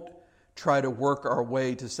we won't try to work our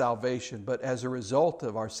way to salvation, but as a result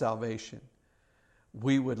of our salvation,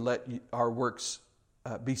 we would let our works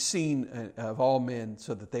be seen of all men,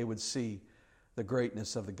 so that they would see the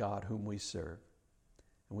greatness of the God whom we serve.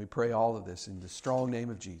 And we pray all of this in the strong name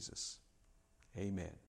of Jesus. Amen.